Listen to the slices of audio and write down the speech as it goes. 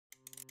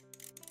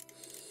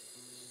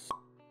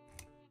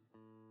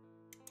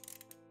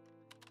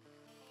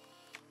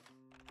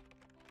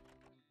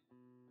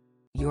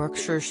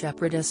Yorkshire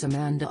shepherdess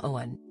Amanda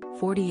Owen,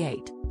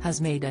 48, has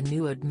made a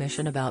new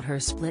admission about her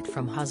split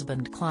from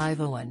husband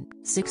Clive Owen,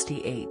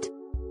 68.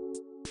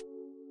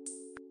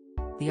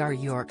 The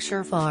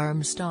Yorkshire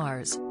farm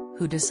stars,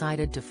 who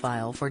decided to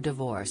file for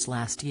divorce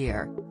last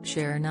year,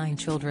 share 9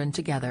 children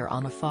together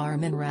on a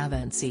farm in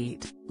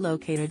Ravensseat,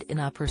 located in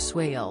Upper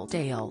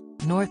Swaledale,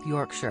 North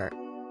Yorkshire.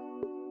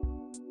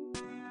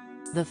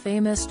 The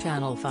famous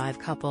Channel 5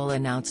 couple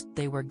announced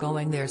they were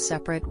going their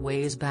separate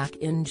ways back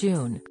in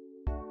June.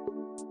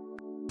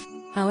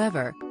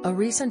 However, a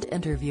recent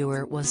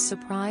interviewer was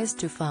surprised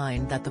to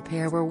find that the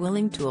pair were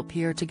willing to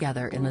appear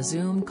together in a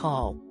Zoom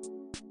call.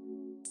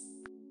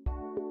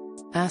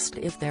 Asked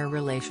if their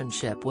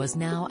relationship was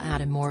now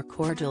at a more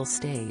cordial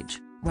stage,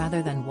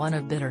 rather than one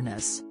of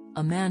bitterness,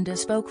 Amanda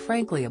spoke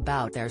frankly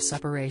about their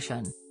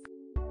separation.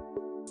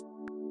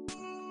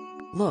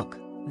 "Look,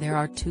 there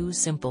are 2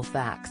 simple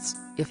facts.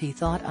 If he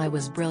thought I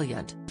was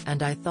brilliant,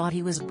 and I thought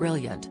he was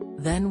brilliant,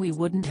 then we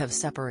wouldn't have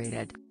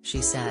separated,"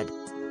 she said.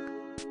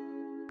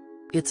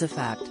 "It's a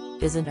fact,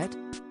 isn't it?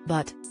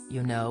 But,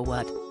 you know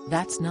what,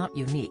 that's not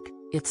unique,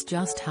 it's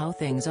just how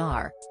things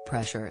are,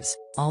 pressures,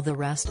 all the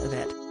rest of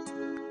it.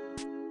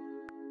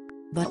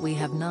 But we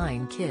have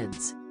 9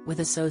 kids,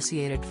 with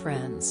associated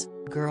friends,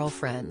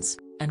 girlfriends,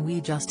 and we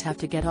just have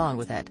to get on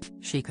with it,"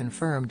 she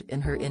confirmed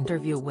in her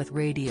interview with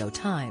Radio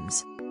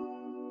Times.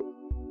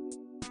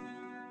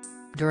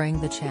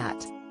 During the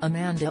chat,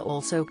 Amanda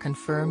also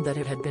confirmed that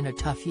it had been a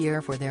tough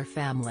year for their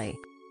family.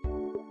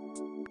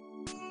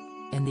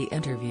 In the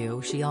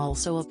interview she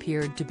also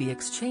appeared to be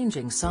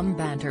exchanging some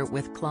banter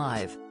with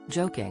Clive,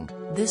 joking,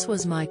 "This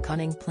was my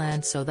cunning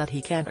plan so that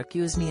he can't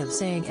accuse me of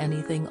saying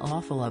anything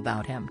awful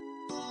about him."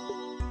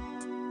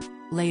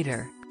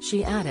 Later,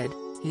 she added,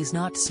 "He's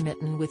not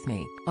smitten with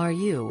me, are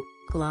you,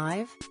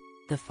 Clive?"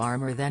 The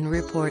farmer then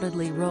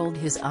reportedly rolled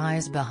his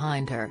eyes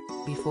behind her,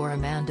 before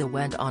Amanda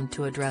went on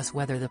to address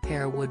whether the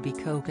pair would be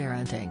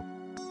co-parenting.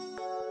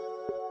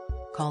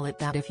 "Call it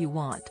that if you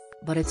want,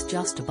 but it's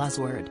just a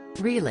buzzword,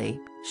 really,"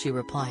 she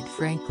replied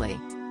frankly.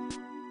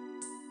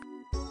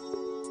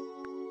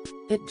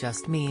 "It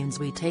just means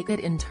we take it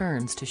in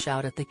turns to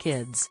shout at the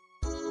kids."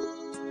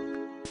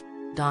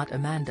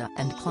 Amanda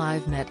and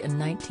Clive met in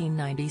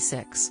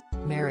 1996,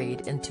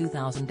 married in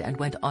 2000 and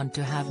went on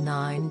to have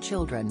 9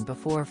 children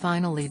before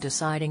finally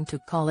deciding to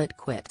call it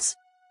quits.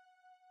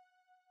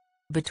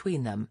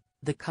 Between them,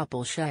 the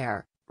couple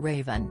share,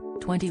 Raven,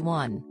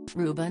 21,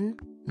 Reuben,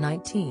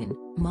 19,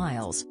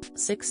 Miles,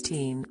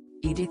 16,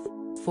 Edith,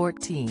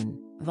 14,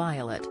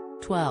 Violet,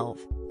 12,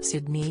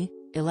 Sydney,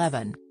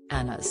 11,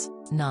 Annas,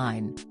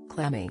 9,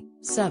 Clemmy,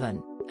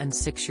 7, and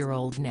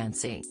 6-year-old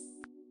Nancy.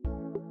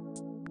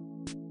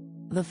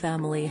 The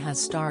family has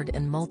starred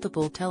in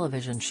multiple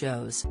television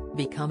shows,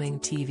 becoming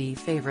TV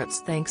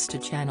favorites thanks to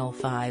Channel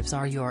 5's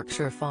Our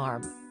Yorkshire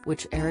Farm,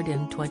 which aired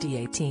in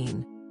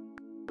 2018.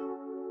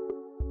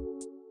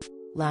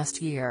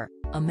 Last year,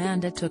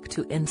 Amanda took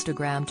to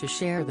Instagram to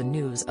share the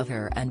news of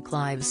her and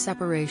Clive's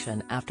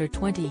separation after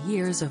 20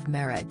 years of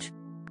marriage.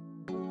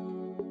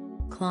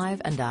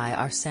 "Clive and I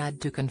are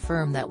sad to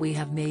confirm that we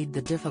have made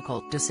the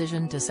difficult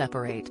decision to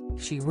separate,"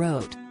 she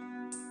wrote.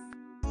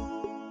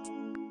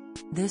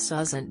 "This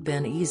hasn't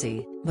been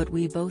easy, but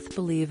we both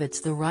believe it's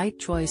the right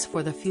choice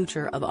for the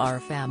future of our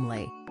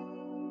family.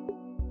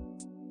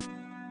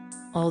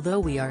 Although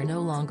we are no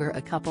longer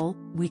a couple,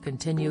 we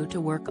continue to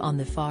work on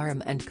the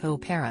farm and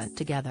co-parent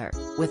together,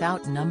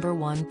 without number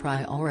 1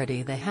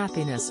 priority the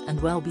happiness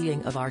and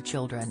well-being of our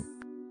children."